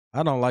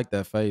I don't like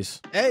that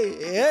face. Hey,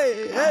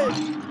 hey,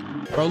 hey.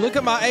 Bro, look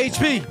at my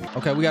HP.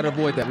 Okay, we gotta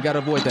avoid that. We gotta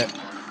avoid that.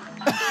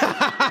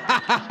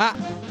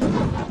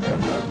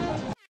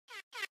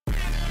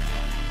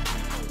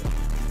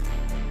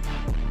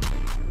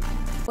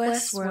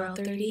 Westworld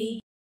 30.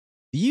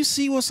 Do you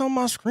see what's on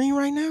my screen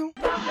right now?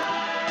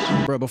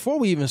 Bro, before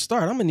we even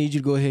start, I'm gonna need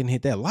you to go ahead and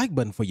hit that like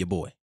button for your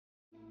boy.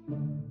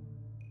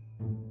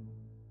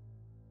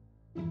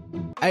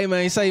 Hey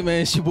man,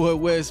 it's your boy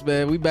West,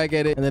 man. We back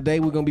at it. And today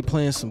we're gonna be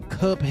playing some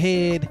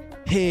Cuphead,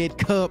 Head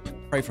Cup.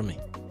 Pray for me.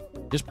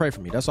 Just pray for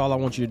me. That's all I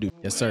want you to do.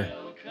 Yes, sir.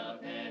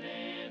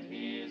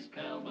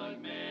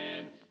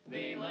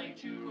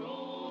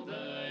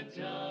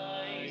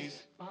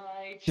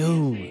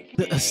 Dude,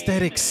 the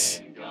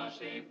aesthetics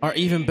are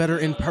even better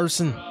in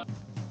person.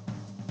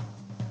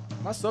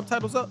 My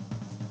subtitles up?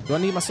 Do I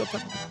need my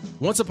subtitles?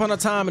 Once upon a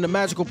time in a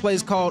magical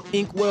place called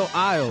Inkwell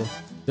Isle,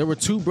 there were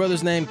two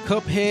brothers named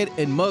Cuphead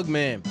and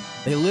Mugman.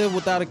 They lived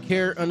without a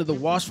care under the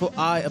watchful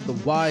eye of the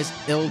wise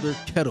elder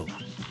Kettle.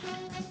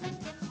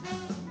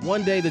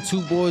 One day, the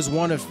two boys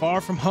wandered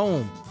far from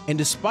home, and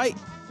despite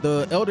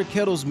the elder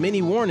Kettle's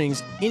many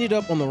warnings, ended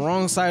up on the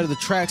wrong side of the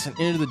tracks and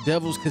entered the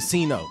devil's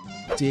casino.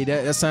 See,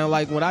 that sounded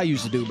like what I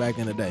used to do back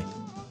in the day.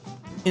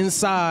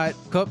 Inside,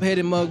 Cuphead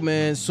and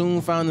Mugman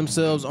soon found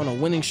themselves on a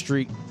winning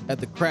streak at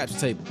the craps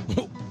table.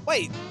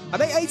 Wait, are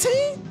they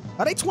 18?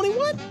 Are they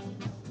 21?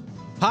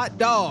 Hot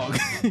dog,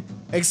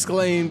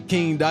 exclaimed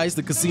King Dice,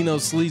 the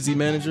casino's sleazy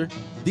manager.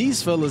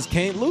 These fellas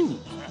can't lose.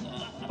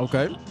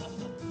 Okay.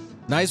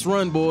 Nice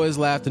run, boys,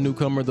 laughed the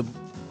newcomer. The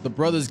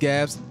brothers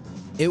gasped.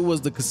 It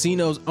was the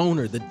casino's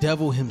owner, the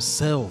devil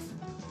himself.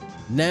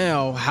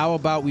 Now, how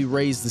about we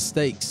raise the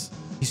stakes?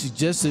 He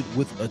suggested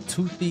with a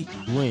toothy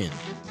grin.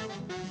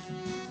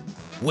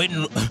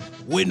 Win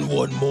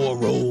one more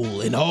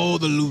roll and all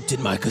the loot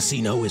in my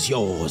casino is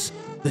yours,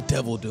 the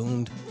devil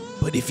doomed.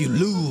 But if you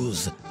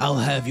lose, I'll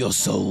have your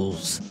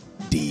souls.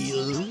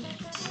 Deal?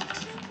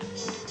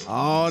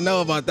 I don't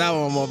know about that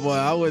one, my boy.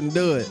 I wouldn't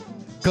do it.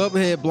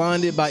 Cuphead,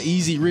 blinded by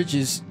easy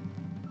riches,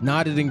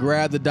 nodded and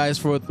grabbed the dice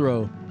for a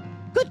throw.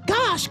 Good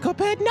gosh,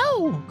 Cuphead,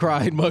 no!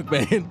 Cried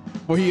Mugman,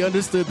 for he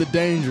understood the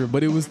danger,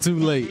 but it was too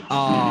late.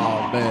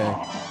 Oh,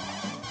 man.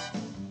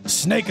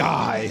 Snake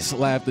eyes,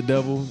 laughed the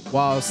devil,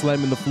 while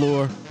slamming the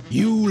floor.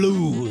 You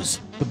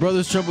lose. The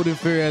brothers trembled in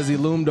fear as he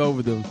loomed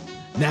over them.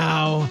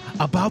 Now,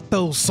 about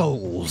those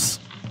souls.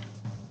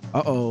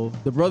 Uh-oh.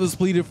 The brothers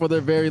pleaded for their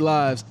very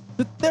lives.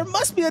 There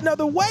must be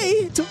another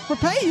way to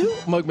repay you,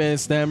 Mugman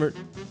stammered.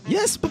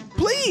 Yes, but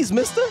please,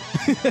 mister.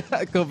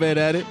 Cuphead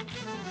added.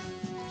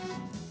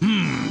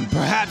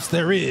 Perhaps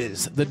there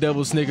is, the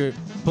devil snickered,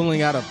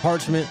 pulling out a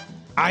parchment.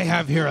 I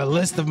have here a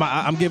list of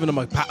I'm giving him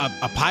a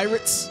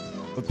pirate's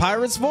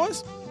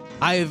voice.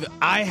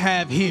 I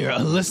have here a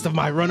list of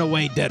my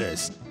runaway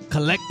debtors.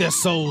 Collect their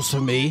souls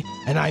for me,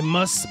 and I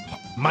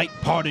might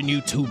pardon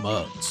you 2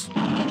 mugs.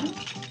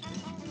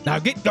 Now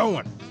get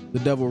going, the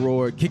devil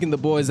roared, kicking the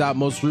boys out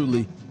most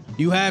rudely.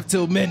 You have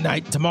till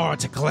midnight tomorrow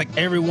to collect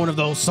every one of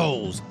those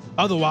souls.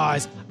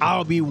 Otherwise,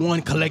 I'll be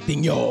one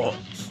collecting yours.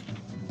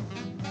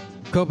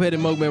 Cuphead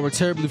and Mugman were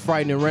terribly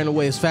frightened and ran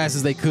away as fast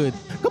as they could.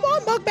 Come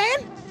on,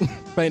 Mugman,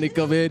 fainted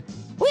Cuphead.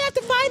 We have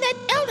to find that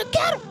elder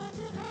Kettle.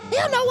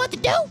 He'll know what to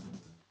do.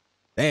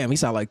 Damn, he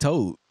sound like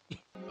Toad.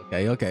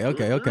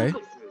 Okay.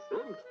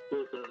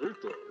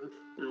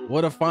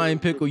 What a fine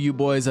pickle you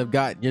boys have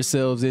gotten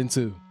yourselves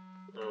into.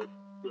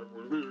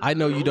 I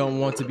know you don't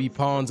want to be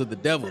pawns of the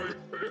devil,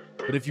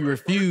 but if you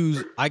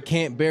refuse, I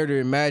can't bear to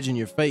imagine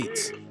your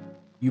fates.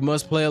 You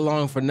must play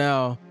along for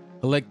now.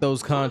 Collect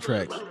those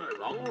contracts.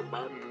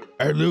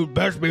 And you'd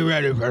best be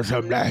ready for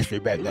some nasty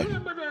business.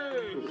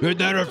 Your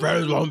dead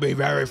friends won't be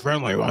very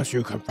friendly once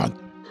you confront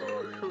them.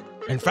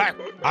 In fact,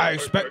 I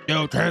expect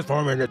they'll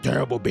transform into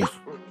terrible beasts.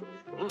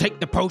 Take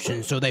the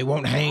potion so they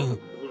won't hang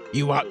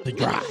you out to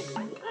dry.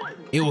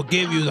 It will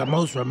give you the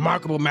most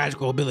remarkable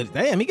magical ability.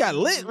 Damn, he got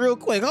lit real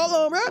quick. Hold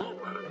on, bro.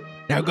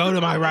 Now go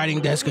to my writing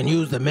desk and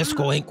use the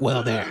mystical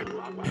inkwell there.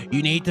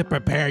 You need to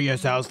prepare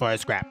yourselves for a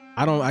scrap.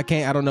 I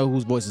don't know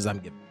whose voices I'm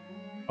giving.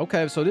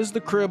 Okay, so this is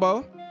the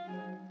cribbo.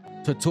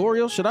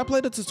 Tutorial. Should I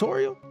play the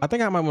tutorial? I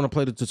think I might want to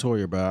play the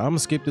tutorial, bro. I'm gonna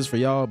skip this for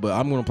y'all, but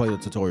I'm gonna play the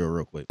tutorial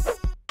real quick.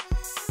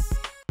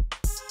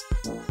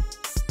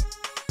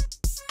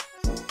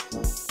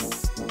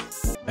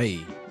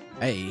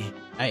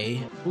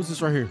 Hey, who's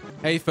this right here?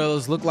 Hey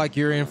fellas, look like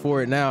you're in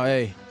for it now.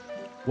 Hey,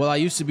 well, I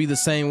used to be the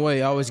same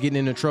way, always getting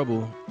into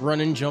trouble,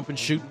 running, jumping,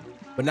 shooting,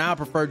 but now I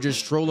prefer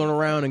just strolling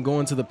around and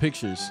going to the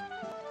pictures.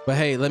 But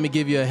hey, let me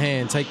give you a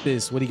hand. Take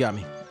this. What do you got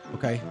me?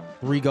 Okay,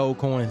 3 gold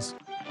coins.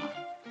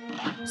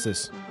 What's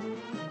this?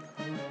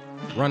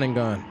 Running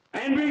gun.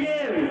 And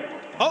begin.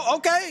 Oh,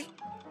 okay.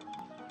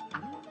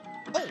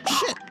 Oh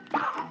shit.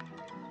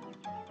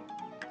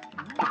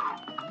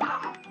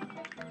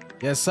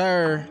 Yes,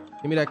 sir.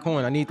 Give me that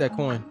coin. I need that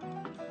coin.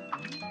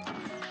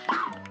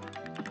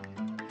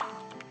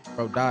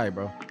 Bro, die,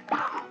 bro.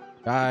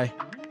 Die.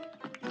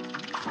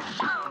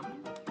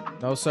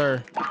 No,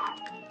 sir.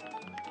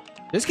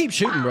 Just keep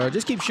shooting, bro.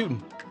 Just keep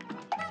shooting.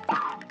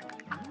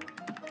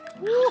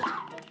 Woo.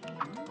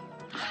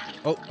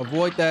 Oh,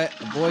 avoid that.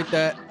 Avoid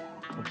that.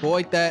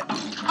 Avoid that.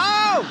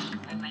 Oh!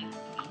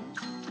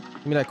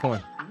 Give me that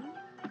coin.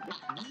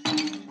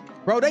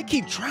 Bro, they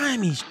keep trying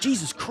me.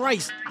 Jesus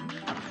Christ.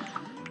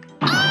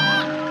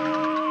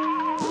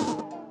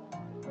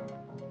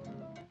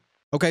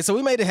 Okay, so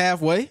we made it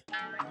halfway.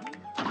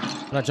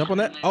 Can I jump on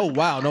that? Oh,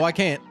 wow. No, I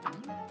can't.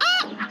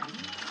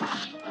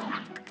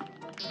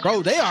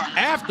 Bro, they are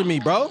after me,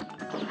 bro.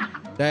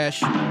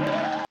 Dash.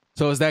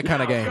 So it's that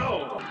kind of game.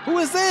 Who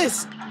is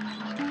this?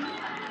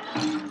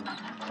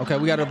 Okay,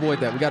 we gotta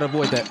avoid that. We gotta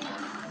avoid that.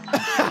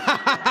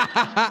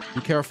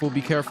 Be careful,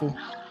 be careful.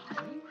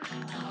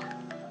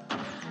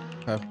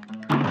 Okay.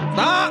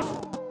 Stop!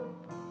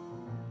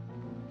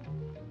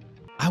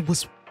 I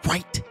was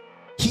right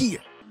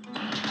here.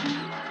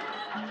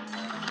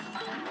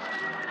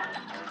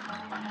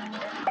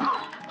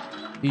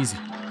 Easy.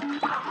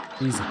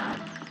 Easy.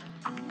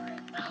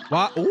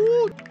 What?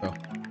 Ooh. Oh.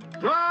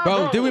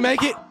 Bro, did we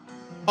make it?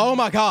 Oh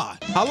my God.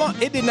 How long?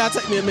 It did not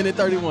take me a minute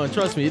 31.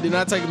 Trust me, it did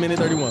not take a minute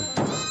 31.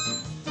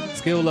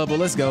 Skill level,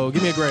 let's go.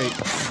 Give me a grade.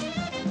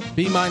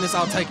 B-,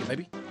 I'll take it,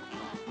 baby.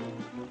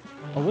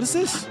 Oh, what is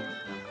this?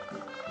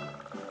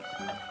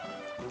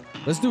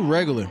 Let's do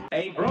regular.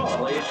 A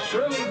brawl is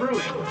truly brutal.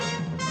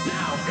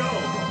 Now go.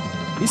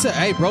 He said,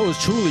 hey, bro,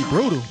 it's truly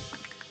brutal.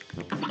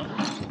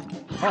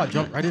 Oh, I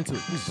jumped right into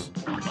it. Jesus.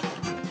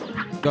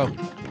 Go.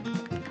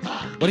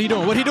 What are you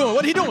doing? What are you doing?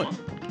 What are you doing?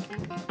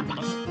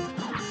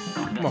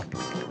 Come on.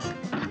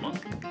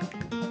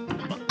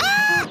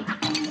 Ah!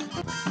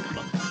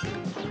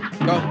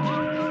 Go.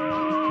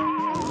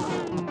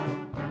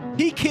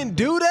 He can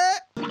do that?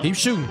 Keep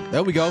shooting.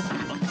 There we go.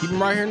 Keep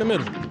him right here in the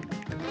middle.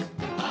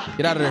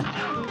 Get out of there.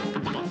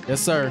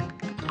 Yes, sir.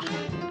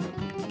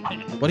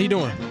 What are you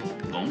doing?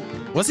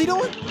 What's he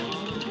doing?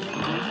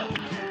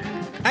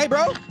 Hey,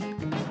 bro.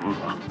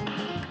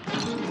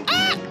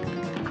 Ah!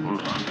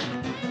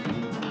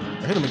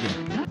 Hit him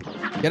again.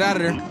 Get out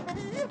of there.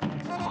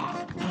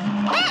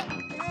 Ah!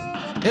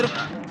 Hit him.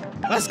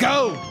 Let's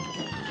go.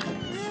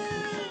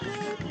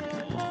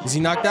 Is he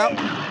knocked out?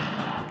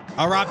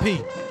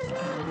 R.I.P.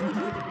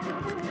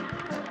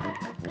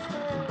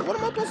 What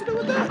am I supposed to do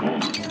with that?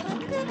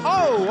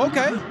 Oh,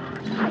 okay.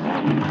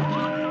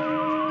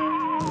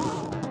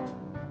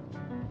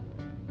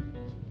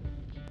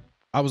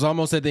 I was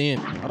almost at the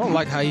end. I don't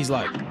like how he's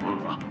like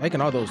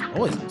making all those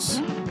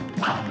noises.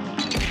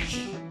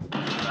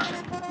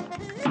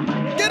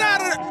 Get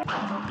out of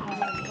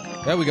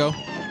there! There we go.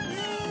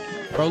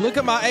 Bro, look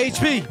at my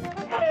HP.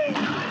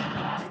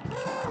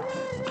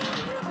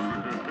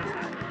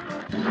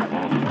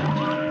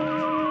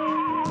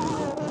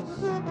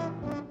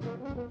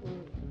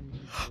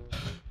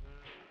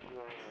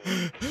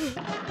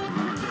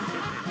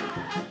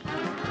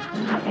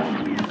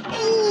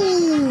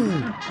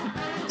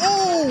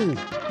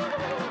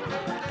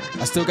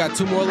 I still got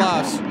 2 more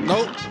lives.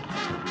 Nope.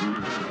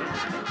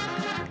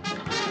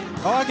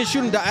 Oh, I can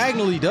shoot him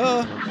diagonally,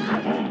 duh.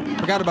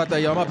 Forgot about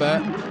that, y'all. My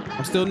bad.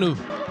 I'm still new.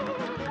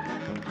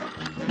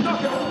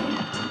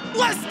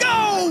 Let's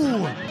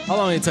go! How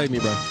long did it take me,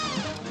 bro?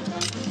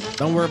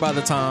 Don't worry about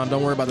the time.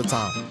 Don't worry about the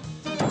time.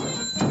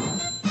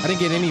 I didn't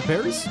get any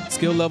parries.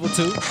 Skill level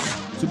 2.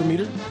 Super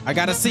meter. I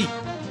got a C.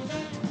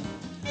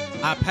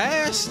 I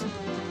passed.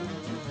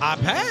 I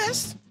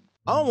passed.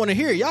 I don't want to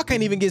hear it. Y'all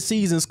can't even get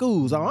C's in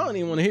schools. I don't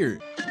even want to hear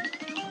it.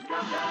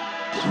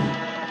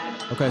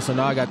 Okay, so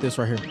now I got this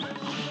right here.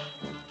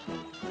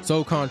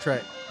 Soul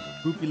contract.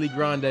 Groupie Le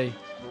Grande.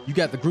 You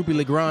got the Groupie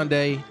Le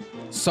Grande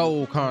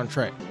soul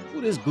contract.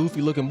 Ooh, this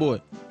goofy looking boy.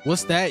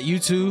 What's that, you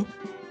two?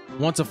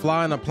 Want to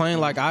fly in a plane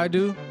like I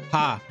do?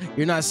 Ha,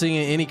 you're not seeing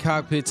any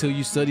cockpit till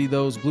you study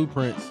those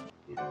blueprints.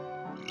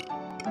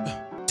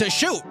 To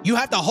shoot, you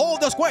have to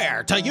hold the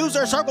square. To use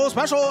their circle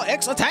special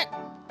X attack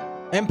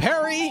and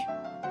parry.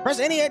 Press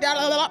any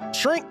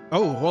shrink.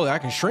 Oh, well, I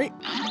can shrink.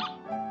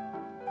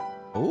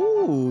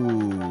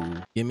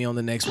 Ooh. Get me on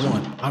the next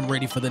one. I'm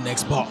ready for the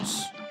next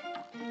boss.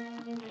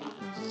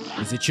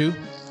 Is it you?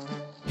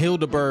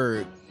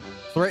 Hildeberg.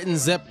 Threaten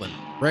Zeppelin.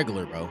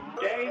 Regular, bro.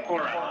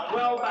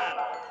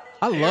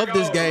 I love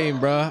this game,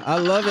 bro. I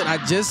love it.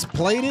 I just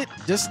played it.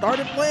 Just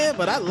started playing,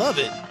 but I love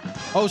it.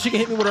 Oh, she can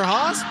hit me with her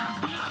Haas?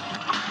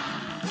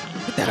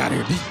 Get that out of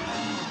here, bitch.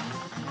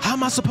 How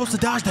am I supposed to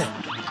dodge that?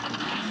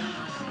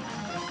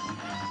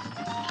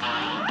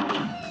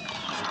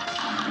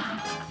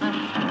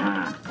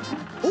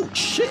 Oh,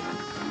 shit.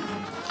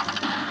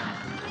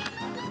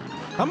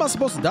 How am I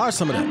supposed to dodge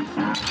some of that?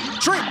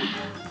 Shrink!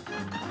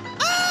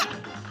 Ah!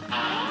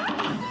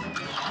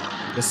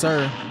 Yes,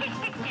 sir.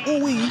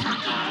 Ooh-wee.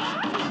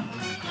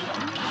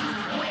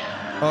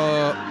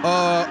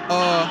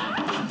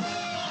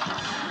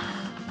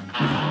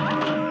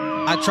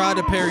 I tried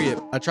to parry it.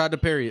 I tried to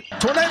parry it.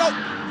 Tornado!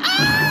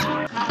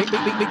 Ah! Big.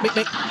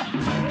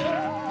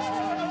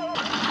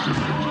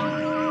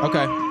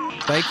 Okay.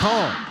 Stay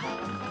calm.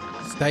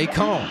 Stay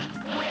calm.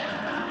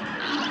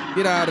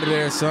 Get out of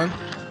there, son.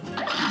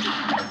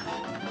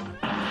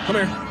 Come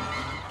here.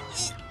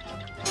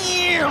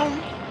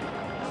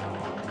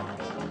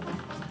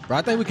 Bro,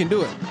 I think we can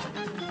do it.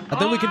 I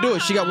think we can do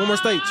it. She got one more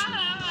stage.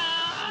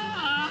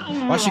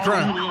 Why's she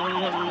crying?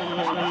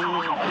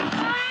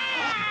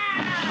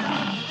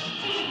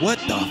 What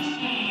the?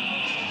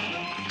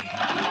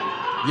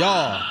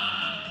 Y'all.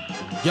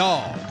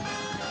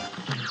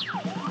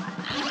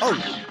 Oh.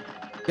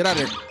 Get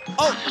out of there.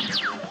 Oh.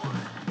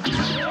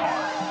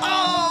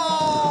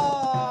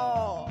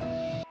 Oh.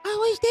 I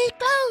wish they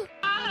close.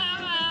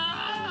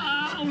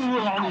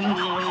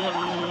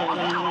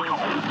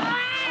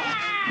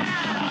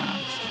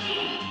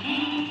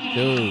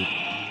 Dude.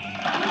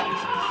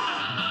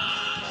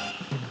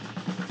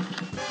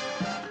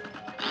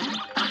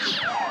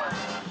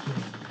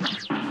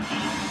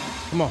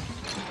 Come on.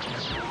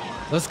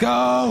 Let's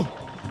go.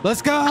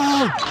 Let's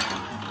go.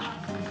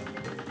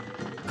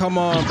 Come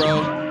on,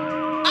 bro.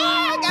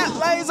 Ah, I got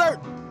laser.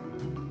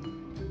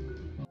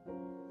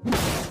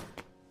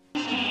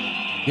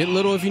 Get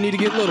little if you need to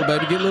get little,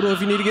 baby. Get little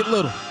if you need to get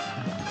little.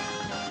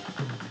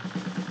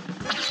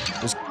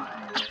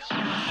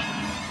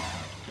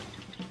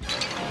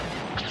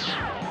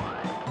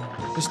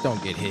 Just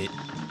don't get hit.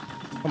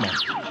 Come on.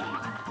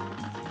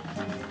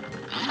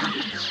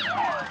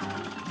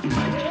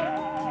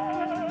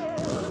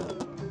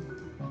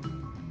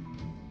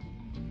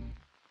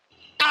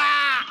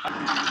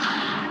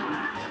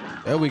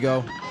 There we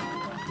go.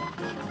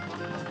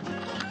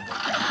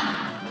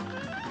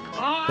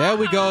 There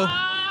we go.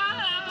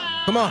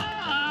 Come on.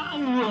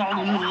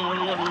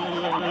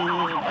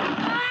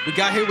 We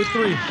got hit with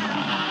 3.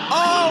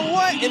 Oh,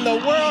 what in the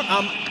world?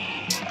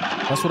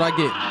 That's what I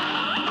get.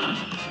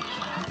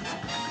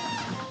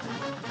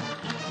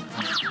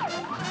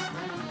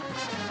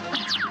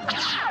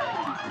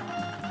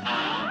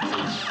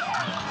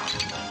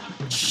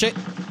 Shit.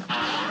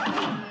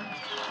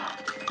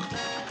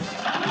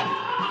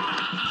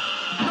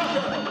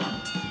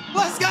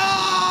 Let's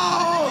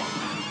go!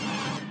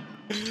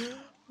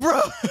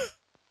 Bro.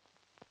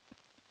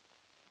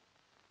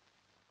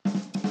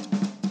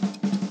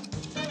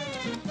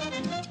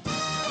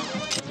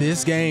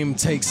 This game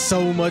takes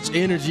so much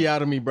energy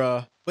out of me,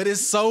 bro. But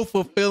it's so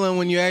fulfilling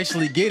when you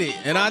actually get it.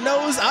 And I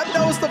know it's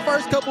the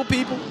first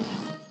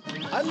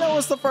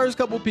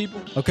couple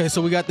people. Okay,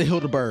 so we got the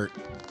Hildeberg.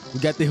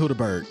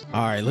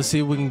 All right, let's see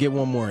if we can get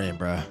one more in,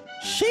 bro.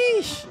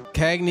 Sheesh.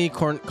 Cagney,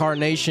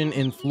 Carnation,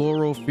 and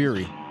Floral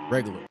Fury.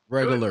 Regular.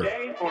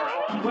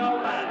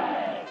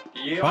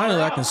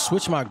 Finally, I can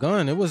switch my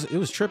gun. It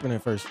was tripping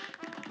at first.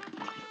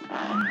 All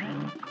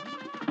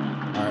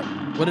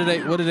right,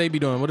 what did they be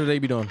doing?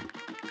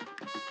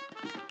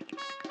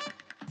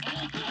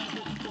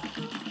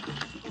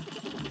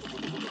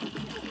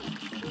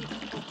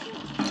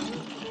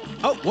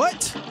 Oh,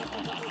 what?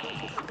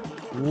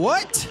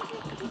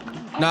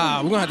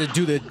 Nah, we're gonna have to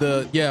do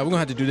we're gonna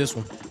have to do this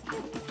one.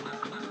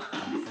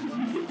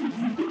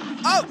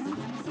 Oh!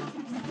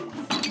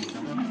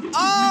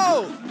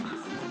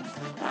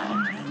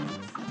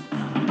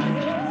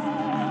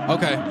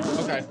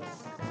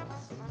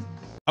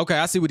 Okay,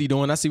 I see what he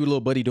doing. I see what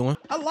little buddy doing.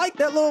 I like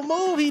that little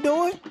move he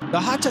doing. The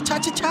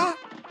ha-cha-cha-cha-cha.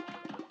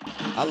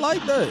 I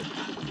like that.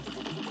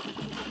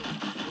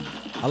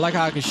 I like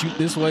how I can shoot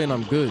this way and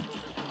I'm good.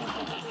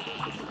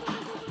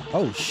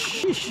 Oh,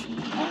 sheesh.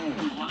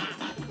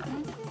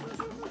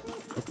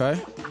 Okay.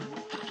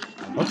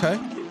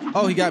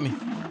 Oh, he got me.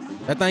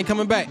 That thing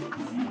coming back.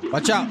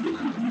 Watch out.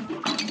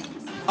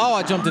 Oh,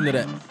 I jumped into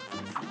that.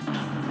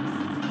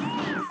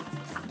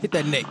 Hit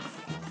that neck.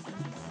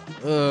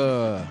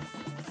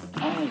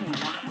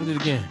 Hit it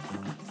again.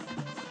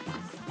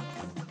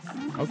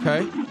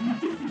 Okay.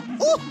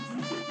 Ooh.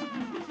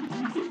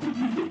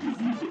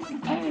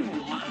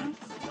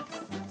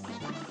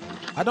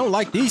 I don't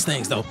like these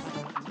things though.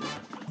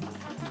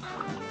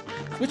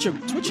 Switch your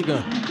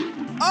gun.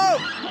 Oh!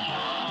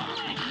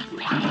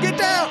 Get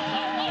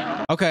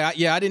down! Okay,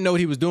 I didn't know what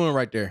he was doing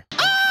right there.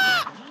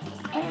 Ah!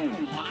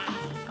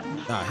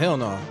 Nah, hell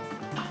no.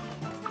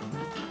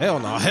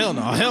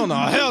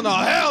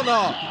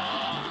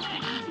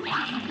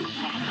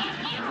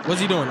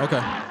 What's he doing? Okay.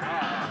 How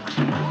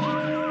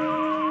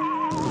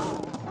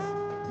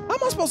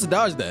am I supposed to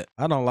dodge that?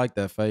 I don't like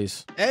that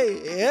face.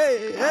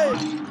 Hey.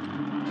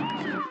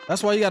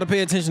 That's why you gotta pay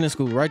attention in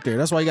school, right there.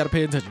 That's why you gotta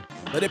pay attention.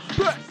 Let it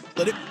break.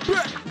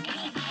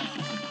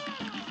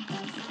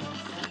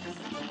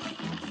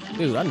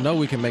 Dude, I know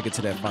we can make it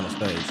to that final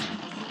stage.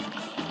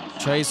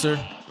 Chaser.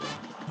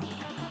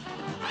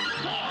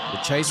 The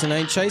chasing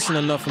ain't chasing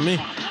enough for me.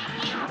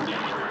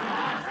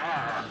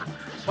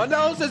 My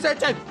nose is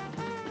itching.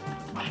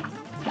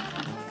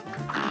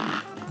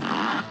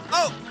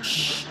 Oh,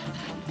 shh.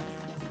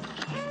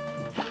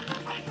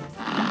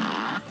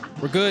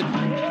 We're good.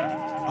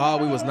 Oh,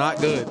 we was not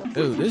good.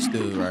 Dude, this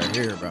dude right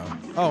here, bro.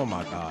 Oh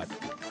my God.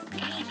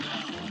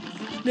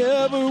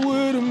 Never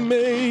would have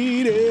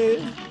made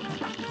it.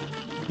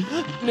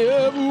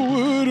 Never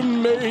would have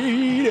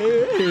made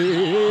it.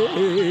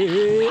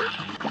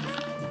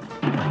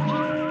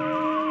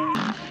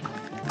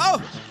 Oh!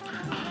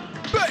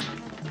 Back.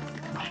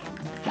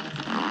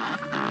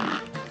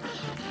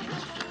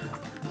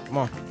 Come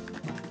on.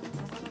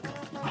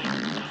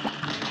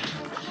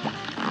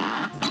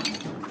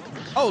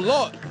 Oh,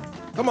 Lord.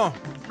 Come on.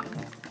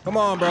 Come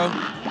on, bro.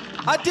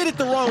 I did it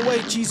the wrong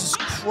way. Jesus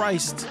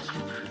Christ.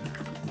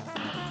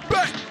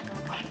 Bang.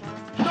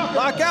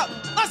 Knock out.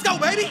 Let's go,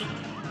 baby.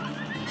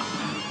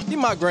 Get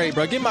my grade,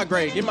 bro. Get my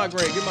grade. Get my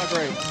grade. Get my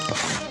grade.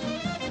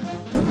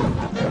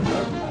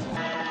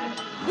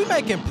 We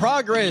making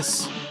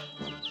progress.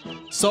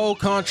 Soul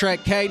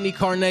contract, Cagney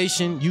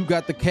Carnation. You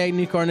got the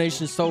Cagney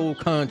Carnation soul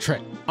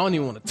contract. I don't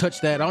even want to touch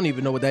that. I don't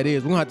even know what that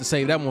is. We're gonna have to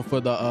save that one for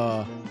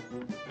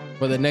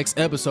the next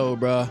episode,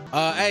 bro.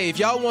 Hey, if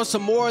y'all want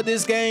some more of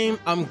this game,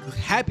 I'm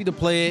happy to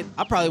play it.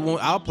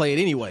 I'll play it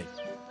anyway.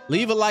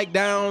 Leave a like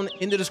down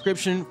in the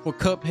description for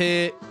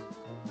Cuphead.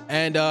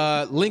 And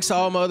links to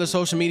all my other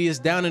social medias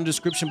down in the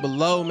description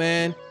below,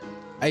 man.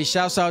 Hey,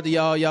 shouts out to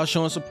y'all. Y'all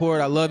showing support.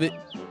 I love it.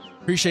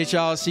 Appreciate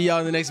y'all. See y'all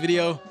in the next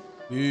video.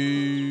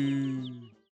 Peace.